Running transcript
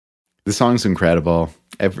The song's incredible.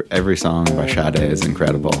 Every song by Sade is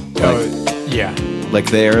incredible. Yeah.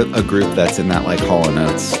 Like they're a group that's in that like Hall &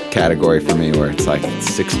 Oates category for me, where it's like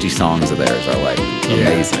 60 songs of theirs are like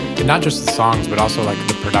amazing. And not just the songs, but also like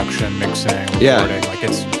the production, mixing, recording. Like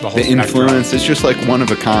it's the whole spectrum. Influence. It's just like one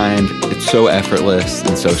of a kind. It's so effortless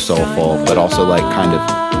and so soulful, but also like kind of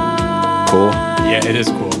cool. Yeah, it is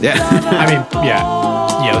cool. Yeah. I mean, yeah.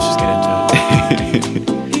 Let's just get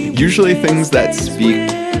into it. Usually things that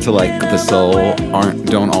speak to like the soul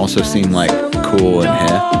don't also seem like cool and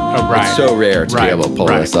hip. Oh, right. It's so rare to be able to pull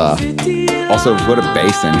this off. Also, what a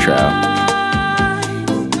bass intro.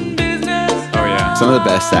 Oh yeah. Some of the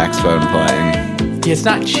best saxophone playing. Yeah, it's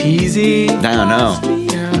not cheesy. No.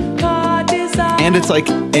 And it's like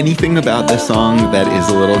anything about this song that is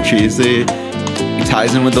a little cheesy, it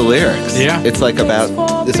ties in with the lyrics. Yeah. It's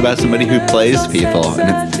about somebody who plays people,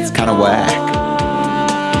 and it's kind of whack.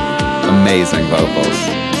 Amazing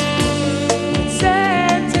vocals.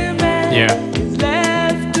 Yeah.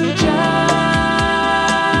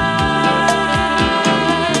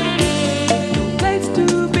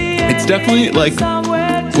 It's definitely like,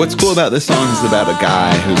 what's cool about this song is about a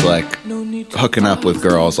guy who's like hooking up with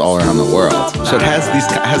girls all around the world. So it has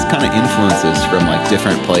kind of influences from like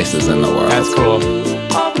different places in the world. That's cool.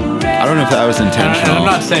 I don't know if that was intentional. And I'm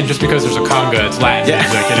not saying just because there's a conga, it's Latin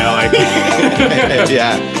music, you know, like.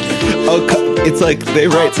 Yeah. Oh, it's like they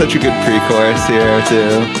write such a good pre-chorus here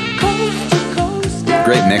too.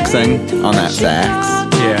 Great mixing on that sax.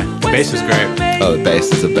 Yeah, the bass is great. Oh, the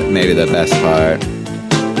bass is maybe the best part.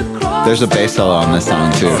 There's a bass solo on this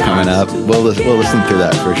song too coming up. We'll listen through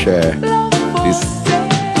that for sure.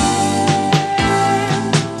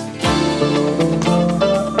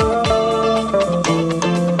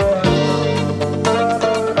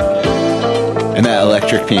 And that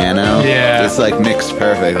electric piano, it's like mixed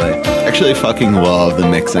perfectly. Actually, fucking love the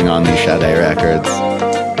mixing on these Sade records.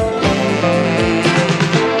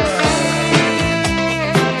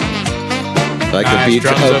 Like the beat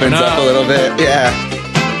opens up a little bit, yeah.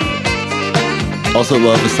 Also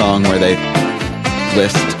love the song where they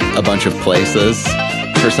list a bunch of places.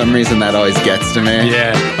 For some reason, that always gets to me.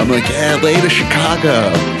 Yeah. I'm like, yeah, lay to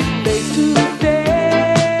Chicago.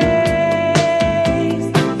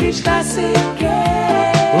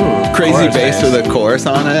 Ooh, crazy bass with a chorus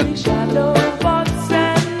on it.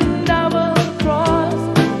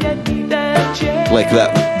 Like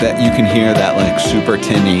that you can hear that like super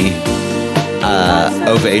tinny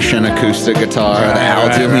Ovation acoustic guitar, the Al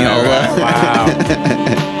Di Meola.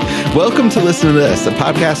 Wow. Welcome to Listen to This, a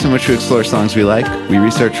podcast in which we explore songs we like. We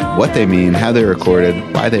research what they mean, how they were recorded,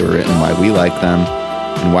 why they were written, why we like them,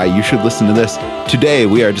 and why you should listen to this. Today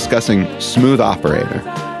we are discussing Smooth Operator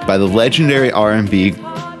by the legendary R&B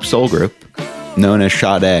soul group known as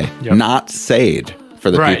Sade, not Sade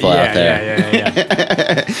for the people out there.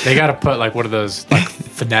 Yeah. They got to put like one of those like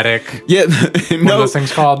phonetic. What are those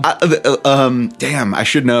things called? Damn, I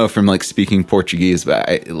should know from like speaking Portuguese,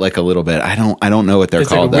 but like a little bit. I don't know what they're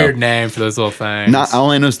called. It's like a weird name for those little things. Not all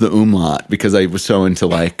I know is the umlaut because I was so into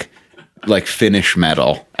like Finnish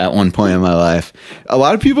metal at one point in my life. A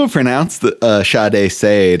lot of people pronounce the Sade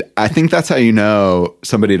Sade. I think that's how you know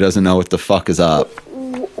somebody doesn't know what the fuck is up.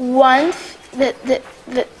 Once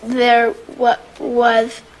there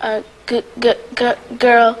was a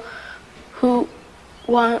girl who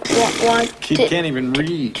wanted. She can't even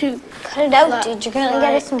read. To cut it out, dude. You're gonna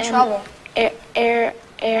get us in trouble.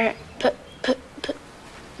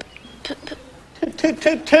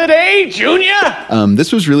 Today, Junior!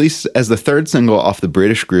 This was released as the third single off the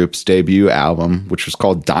British group's debut album, which was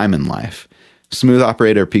called Diamond Life. Smooth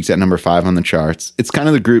Operator peaks at number 5 on the charts. It's kind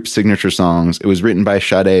of the group's signature songs. It was written by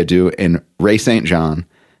Sade Adu and Ray St. John.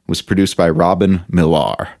 Was produced by Robin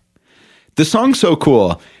Millar. The song's so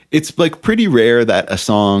cool. It's like pretty rare that a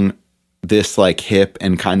song this like hip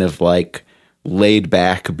and kind of like laid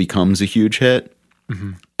back becomes a huge hit.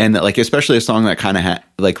 Mm-hmm. And that, like, especially a song that kind of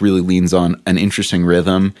like really leans on an interesting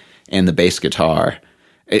rhythm and the bass guitar.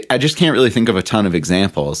 I just can't really think of a ton of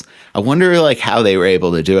examples. I wonder like how they were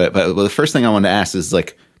able to do it. But the first thing I want to ask is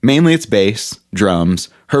like, mainly it's bass, drums.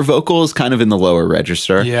 Her vocal is kind of in the lower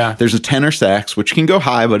register. Yeah. There's a tenor sax, which can go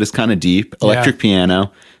high, but is kind of deep. Electric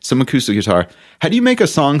piano, some acoustic guitar. How do you make a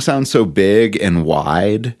song sound so big and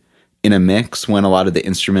wide in a mix when a lot of the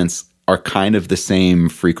instruments are kind of the same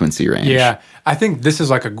frequency range? Yeah. I think this is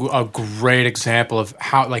like a great example of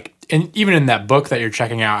how, like, and even in that book that you're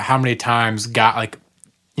checking out, how many times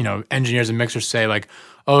engineers and mixers say like,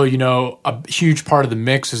 oh, a huge part of the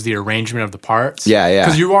mix is the arrangement of the parts. Yeah.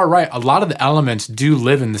 Because you are right. A lot of the elements do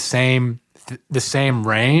live in the same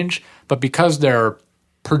range, but because they're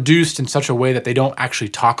produced in such a way that they don't actually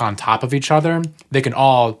talk on top of each other. They can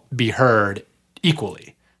all be heard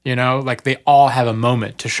equally, you know, like they all have a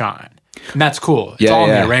moment to shine. And that's cool. It's all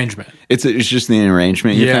in the arrangement. It's just the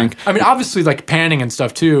arrangement, you think? I mean, obviously like panning and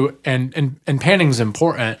stuff too, and panning is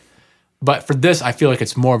important. But for this, I feel like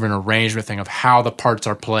it's more of an arrangement thing of how the parts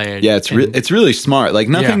are played. Yeah, it's really smart. Like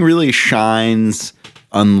nothing really shines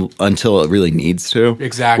until it really needs to.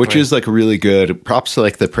 Exactly. Which is like really good. Props to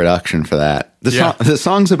like the production for that. The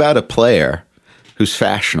song's about a player who's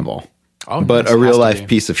fashionable, but a real life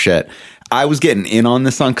piece of shit. I was getting in on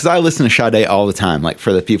this song because I listen to Sade all the time. Like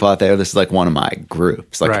for the people out there, this is like one of my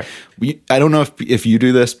groups. Like I don't know if you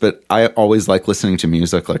do this, but I always like listening to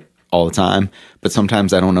music like all the time. But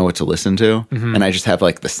sometimes I don't know what to listen to, and I just have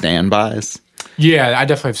like the standbys. Yeah, I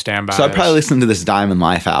definitely have standbys. So I probably listened to this Diamond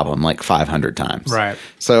Life album like 500 times. Right.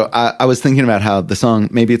 So I was thinking about how the song,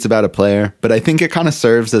 maybe it's about a player, but I think it kind of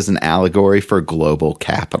serves as an allegory for global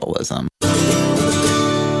capitalism. Do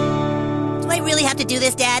I really have to do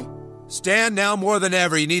this, Dad? Stan, now more than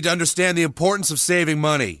ever, you need to understand the importance of saving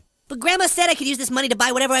money. But Grandma said I could use this money to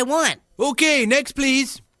buy whatever I want. Okay, next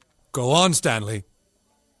please. Go on, Stanley.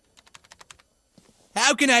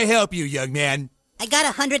 How can I help you, young man? I got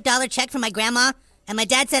a $100 check from my grandma, and my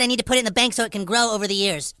dad said I need to put it in the bank so it can grow over the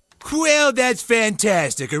years. Well, that's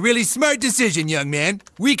fantastic. A really smart decision, young man.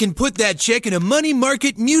 We can put that check in a money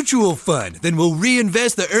market mutual fund. Then we'll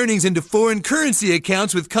reinvest the earnings into foreign currency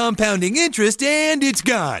accounts with compounding interest, and it's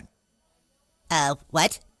gone.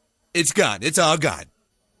 What? It's gone. It's all gone.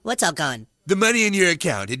 What's all gone? The money in your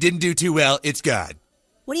account. It didn't do too well. It's gone.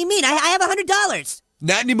 What do you mean? I have $100.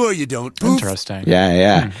 Not anymore, you don't. Poof. Interesting.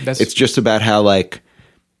 Yeah. It's just about how like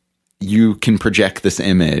you can project this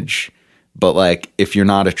image, but like if you're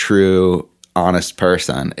not a true, honest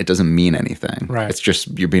person, it doesn't mean anything. Right. It's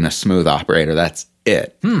just you're being a smooth operator. That's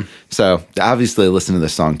it. So obviously listen to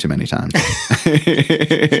this song too many times.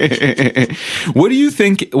 What do you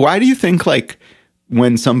think? Why do you think like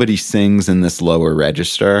when somebody sings in this lower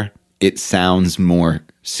register, it sounds more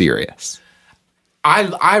serious?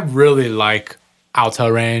 I really like alto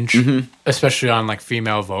range, especially on like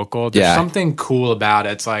female vocal. There's something cool about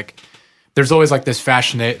it. It's like there's always like this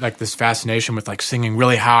fascination with like singing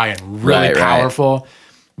really high and really powerful. Right.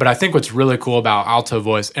 But I think what's really cool about alto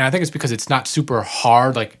voice, and I think it's because it's not super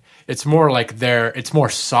hard, like it's more like it's more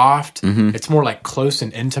soft, it's more like close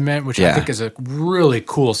and intimate, which I think is a really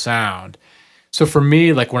cool sound. So for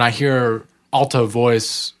me, like when I hear alto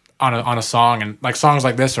voice on a song, and like songs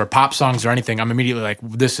like this or pop songs or anything, I'm immediately like,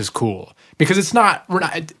 this is cool. Because it's not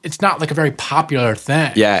like a very popular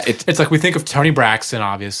thing. Yeah. It's like we think of Toni Braxton,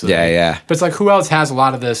 obviously. Yeah. But it's like who else has a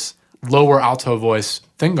lot of this lower alto voice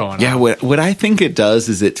thing going on? Yeah, what I think it does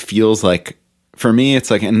is it feels like, for me, it's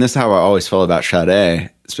like, and this is how I always felt about Sade,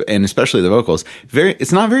 and especially the vocals,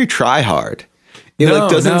 it's not very try hard. It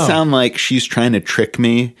doesn't sound like she's trying to trick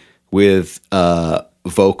me with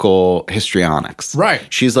vocal histrionics. Right.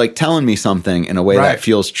 She's like telling me something in a way that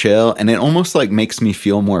feels chill, and it almost like makes me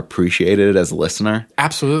feel more appreciated as a listener.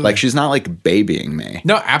 Absolutely. Like she's not like babying me.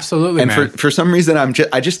 No, absolutely, and man. for some reason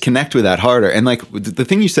I just connect with that harder. And like the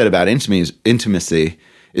thing you said about intimacy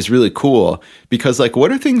is really cool, because like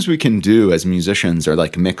what are things we can do as musicians or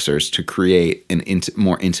like mixers to create an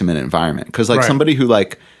more intimate environment? Because like somebody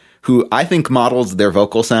who I think models their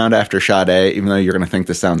vocal sound after Sade, even though you're going to think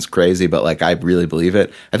this sounds crazy, but like I really believe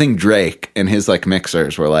it. I think Drake and his like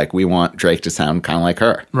mixers were like, we want Drake to sound kind of like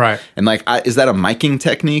her. Right. And like, is that a miking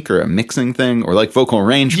technique or a mixing thing or like vocal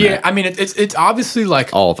arrangement? Yeah, I mean, it's obviously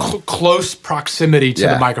like all of them. Close proximity to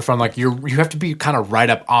the microphone. Like you have to be kind of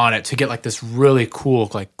right up on it to get like this really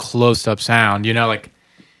cool, like close up sound, you know, like.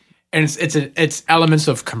 And it's elements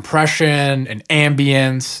of compression and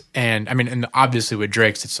ambience, and I mean, and obviously with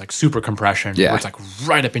Drake's, it's like super compression, where it's like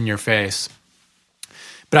right up in your face.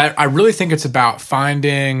 But I really think it's about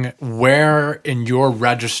finding where in your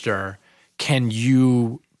register can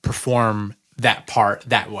you perform that part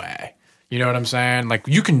that way. You know what I'm saying? Like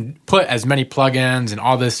you can put as many plugins and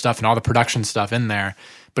all this stuff and all the production stuff in there,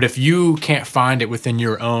 but if you can't find it within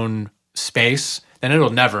your own space, then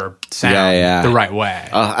it'll never sound the right way.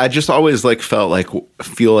 I just always like feel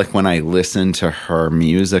like when I listen to her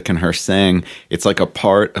music and her sing, it's like a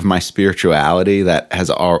part of my spirituality that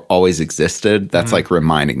has always existed. That's like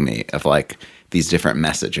reminding me of like these different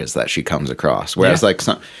messages that she comes across. Whereas like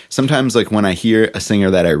sometimes like when I hear a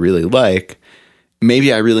singer that I really like,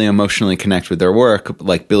 maybe I really emotionally connect with their work,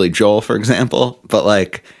 like Billy Joel, for example, but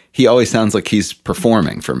like he always sounds like he's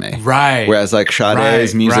performing for me. Right. Whereas like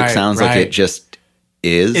Sade's music sounds like it just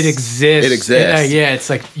is. It exists. It exists. Yeah, it's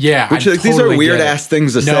like, yeah. Which, like, these are weird ass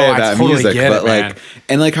things to say about music, but like,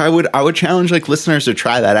 and like, I would challenge like listeners to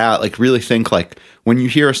try that out. Like, really think like when you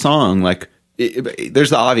hear a song, like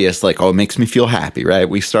there's the obvious, like, oh, it makes me feel happy, right?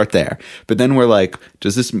 We start there, but then we're like,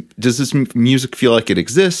 does this music feel like it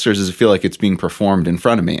exists, or does it feel like it's being performed in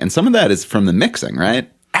front of me? And some of that is from the mixing, right?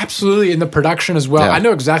 Absolutely, in the production as well. Yeah. I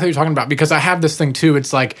know exactly what you're talking about because I have this thing too.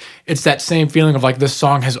 It's like it's that same feeling of like this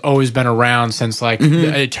song has always been around since like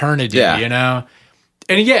eternity, you know?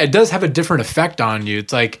 And yeah, it does have a different effect on you.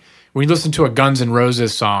 It's like when you listen to a Guns N'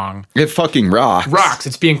 Roses song, it fucking rocks.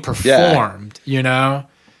 It's being performed, you know?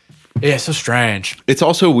 Yeah, it's so strange. It's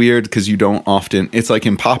also weird because you don't often, it's like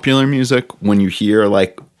in popular music, when you hear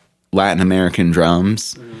like Latin American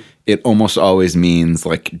drums, it almost always means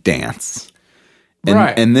like dance.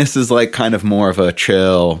 And this is like kind of more of a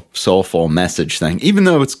chill, soulful message thing, even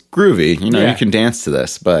though it's groovy, you know, you can dance to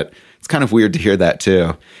this, but it's kind of weird to hear that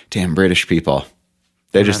too. Damn British people.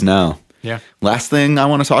 They just know. Yeah. Last thing I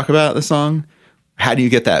want to talk about the song, how do you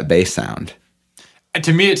get that bass sound?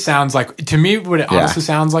 To me, it sounds like, what it honestly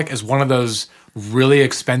sounds like is one of those really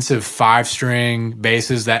expensive 5-string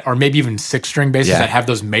basses that, or maybe even 6-string basses that have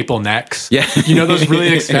those maple necks. Yeah. You know, those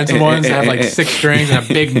really expensive ones that have like 6 strings and a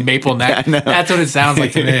big maple neck. That's what it sounds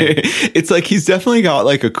like to me. It's like he's definitely got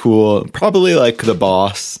like a cool, probably like the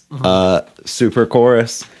Boss super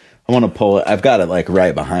chorus. I want to pull it. I've got it like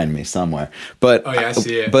right behind me somewhere. But I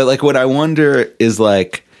see it. But like what I wonder is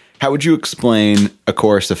like, how would you explain a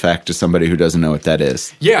chorus effect to somebody who doesn't know what that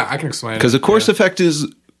is? Yeah, I can explain it. Because a chorus effect is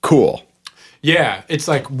cool. Yeah, it's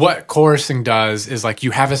like what chorusing does is like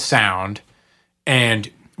you have a sound, and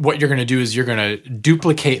what you're going to do is you're going to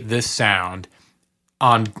duplicate this sound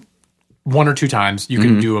on 1 or 2 times. You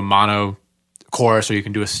can do a mono chorus or you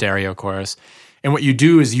can do a stereo chorus. And what you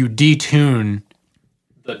do is you detune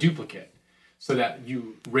the duplicate so that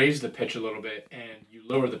you raise the pitch a little bit and you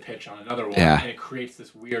lower the pitch on another one, and it creates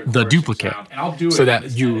this weird duplicate sound. And I'll do it so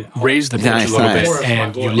that you raise the pitch a little bit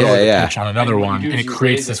and you lower the pitch on another one, and it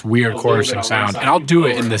creates this weird chorusing sound. And I'll do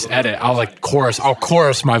it in this edit. I'll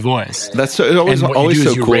chorus my voice. That's always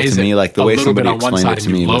so cool to me. Like the way somebody explained it to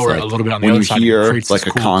me was like when you hear like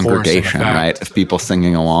a congregation, right, of people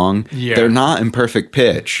singing along, they're not in perfect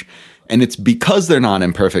pitch. And it's because they're not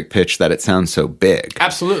in perfect pitch that it sounds so big.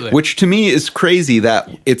 Absolutely. Which to me is crazy that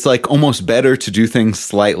it's like almost better to do things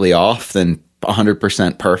slightly off than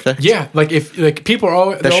 100% perfect. Yeah, like if like people are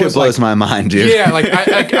always that shit blows my mind, dude. Yeah, like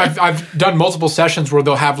I've done multiple sessions where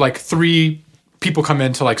they'll have like 3 people come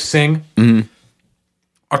in to like sing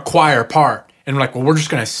a choir part, and we're like, well, we're just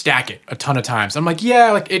gonna stack it a ton of times. I'm like,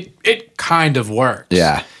 yeah, like it kind of works.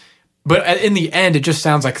 Yeah. But in the end, it just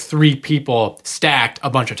sounds like 3 people stacked a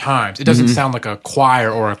bunch of times. It doesn't sound like a choir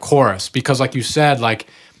or a chorus because, like you said, like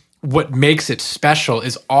what makes it special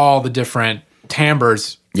is all the different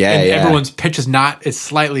timbres. Everyone's pitch is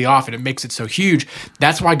slightly off, and it makes it so huge.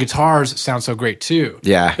 That's why guitars sound so great too.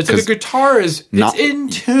 Yeah, it's like a guitar it's in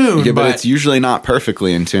tune. Yeah, but it's usually not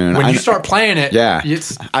perfully in tune. When you start playing it,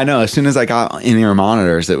 I know. As soon as I got in-ear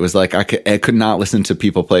monitors, it was like I could not listen to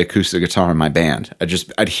people play acoustic guitar in my band.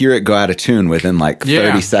 I'd hear it go out of tune within like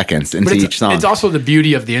 30 seconds into each song. It's also the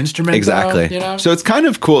beauty of the instrument, exactly. Though, you know? So it's kind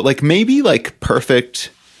of cool. Like maybe like perfect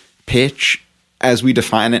pitch as we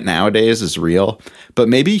define it nowadays is real, but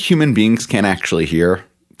maybe human beings can't actually hear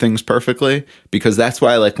things perfectly, because that's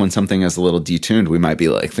why like when something is a little detuned, we might be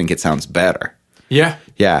like think it sounds better. Yeah.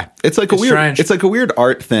 It's like it's like a weird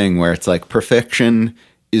art thing where it's like perfection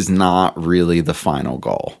is not really the final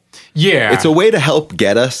goal. Yeah. It's a way to help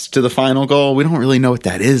get us to the final goal. We don't really know what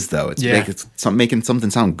that is though. It's making something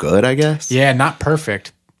sound good, I guess. Yeah, not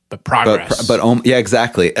perfect. But progress. But yeah,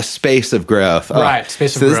 exactly. A space of growth. Right,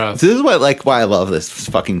 space of growth. This is why I love this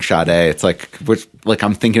fucking Sade. It's like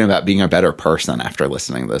I'm thinking about being a better person after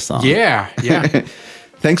listening to this song. Yeah.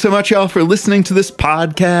 Thanks so much, y'all, for listening to this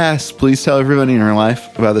podcast. Please tell everybody in your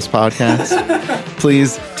life about this podcast.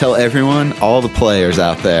 Please tell everyone, all the players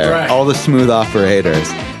out there, all the smooth operators,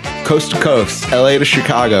 coast to coast, LA to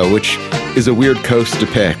Chicago, which is a weird coast to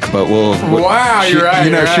pick, but wow, you're right.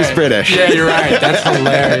 You know, she's British. Yeah, you're right. That's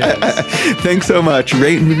hilarious. Thanks so much.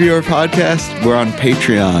 Rate and review our podcast. We're on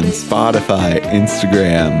Patreon, Spotify,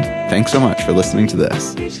 Instagram. Thanks so much for listening to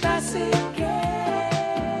this.